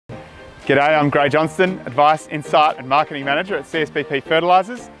G'day, I'm Grey Johnston, Advice, Insight and Marketing Manager at CSBP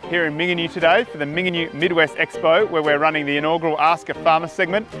Fertilisers, here in Mingenew today for the Mingenew Midwest Expo, where we're running the inaugural Ask a Farmer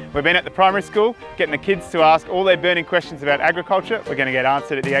segment. We've been at the primary school, getting the kids to ask all their burning questions about agriculture. We're going to get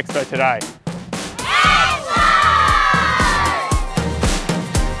answered at the Expo today.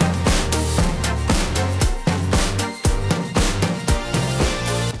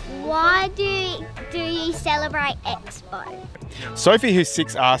 Why do you celebrate Expo? Sophie, who's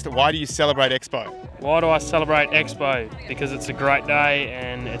 6, asked, why do you celebrate Expo? Why do I celebrate Expo? Because it's a great day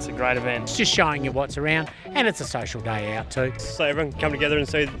and it's a great event. It's just showing you what's around, and it's a social day out too. So everyone can come together and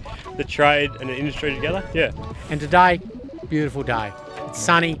see the trade and the industry together, yeah. And today, beautiful day. It's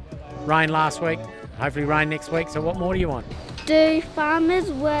sunny, rain last week, hopefully rain next week, so what more do you want? Do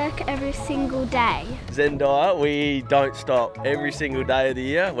farmers work every single day? Zendaya, we don't stop every single day of the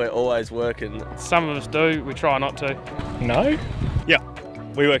year. We're always working. Some of us do, we try not to. No? Yeah,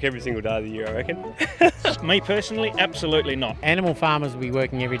 we work every single day of the year, I reckon. Me personally, absolutely not. Animal farmers will be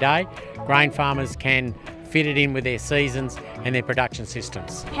working every day. Grain farmers can fit it in with their seasons and their production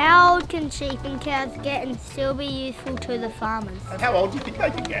systems. How old can sheep and cows get and still be useful to the farmers? And how old do you think they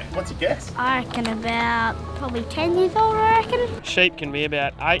can get? What's your guess? I reckon about probably 10 years old, I reckon. Sheep can be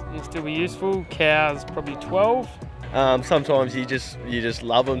about 8 and still be useful. Cows probably 12. Sometimes you just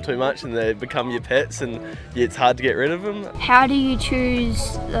love them too much and they become your pets and it's hard to get rid of them. How do you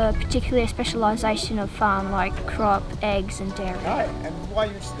choose the particular specialisation of farm, like crop, eggs and dairy? Right, and why are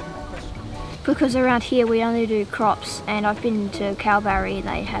you interested in that question? Because around here we only do crops, and I've been to Calbarry,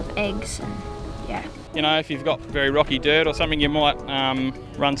 they have eggs, and yeah. You know, if you've got very rocky dirt or something, you might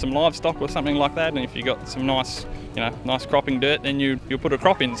run some livestock or something like that. And if you've got some nice cropping dirt, then you'll put a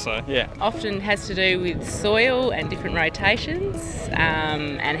crop in, so yeah. Often has to do with soil and different rotations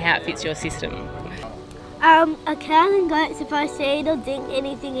and how it fits your system. Are cows and goats supposed to eat or drink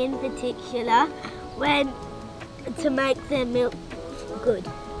anything in particular to make their milk good?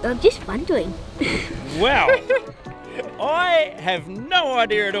 I'm just wondering. Wow! I have no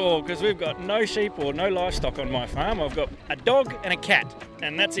idea at all, because we've got no sheep or no livestock on my farm. I've got a dog and a cat,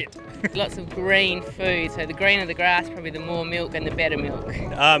 and that's it. Lots of green food, so the greener the grass, probably the more milk and the better milk.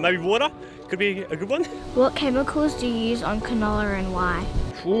 Maybe water could be a good one. What chemicals do you use on canola and why?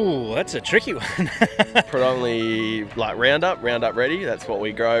 Ooh, that's a tricky one. Predominantly like Roundup Ready. That's what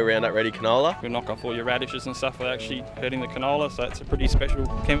we grow, Roundup Ready canola. We knock off all your radishes and stuff without actually hurting the canola, so it's a pretty special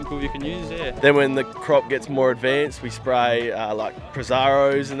chemical you can use, yeah. Then when the crop gets more advanced, we spray like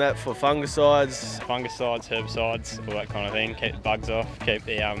Presaros and that for fungicides. Fungicides, herbicides, all that kind of thing. Keep the bugs off, keep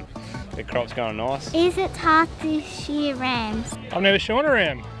the crops going nice. Is it hard to shear rams? I've never shorn a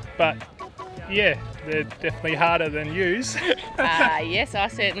ram, but yeah, they're definitely harder than ewes. Yes, I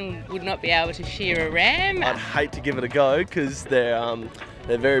certainly would not be able to shear a ram. I'd hate to give it a go because they're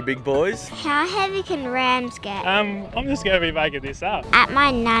very big boys. How heavy can rams get? I'm just going to be making this up. At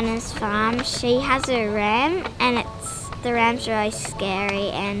my nana's farm, she has a ram and the ram's really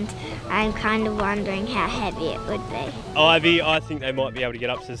scary, and I'm kind of wondering how heavy it would be. Ivy, I think they might be able to get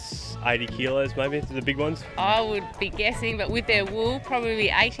up to 80 kilos maybe, the big ones. I would be guessing, but with their wool, probably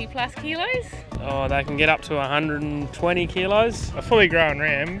 80 plus kilos. Oh, they can get up to 120 kilos. A fully grown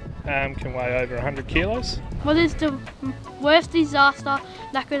ram can weigh over 100 kilos. What is the worst disaster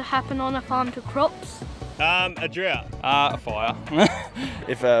that could happen on a farm to crops? A drought. A fire.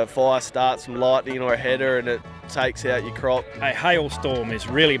 If a fire starts from lightning or a header and it takes out your crop. A hailstorm is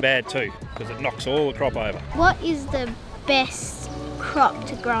really bad too, because it knocks all the crop over. What is the best crop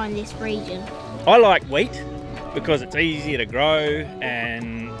to grow in this region? I like wheat because it's easier to grow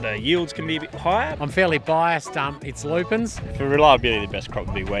and the yields can be a bit higher. I'm fairly biased, it's lupins. For reliability, the best crop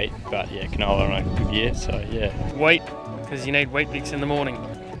would be wheat, but yeah, canola on a good year, so yeah. Wheat, because you need wheat bix in the morning.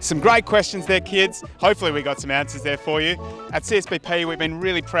 Some great questions there, kids. Hopefully we got some answers there for you. At CSBP, we've been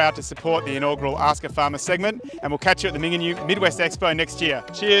really proud to support the inaugural Ask a Farmer segment, and we'll catch you at the Mingenew Midwest Expo next year.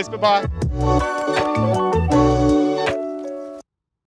 Cheers, bye-bye.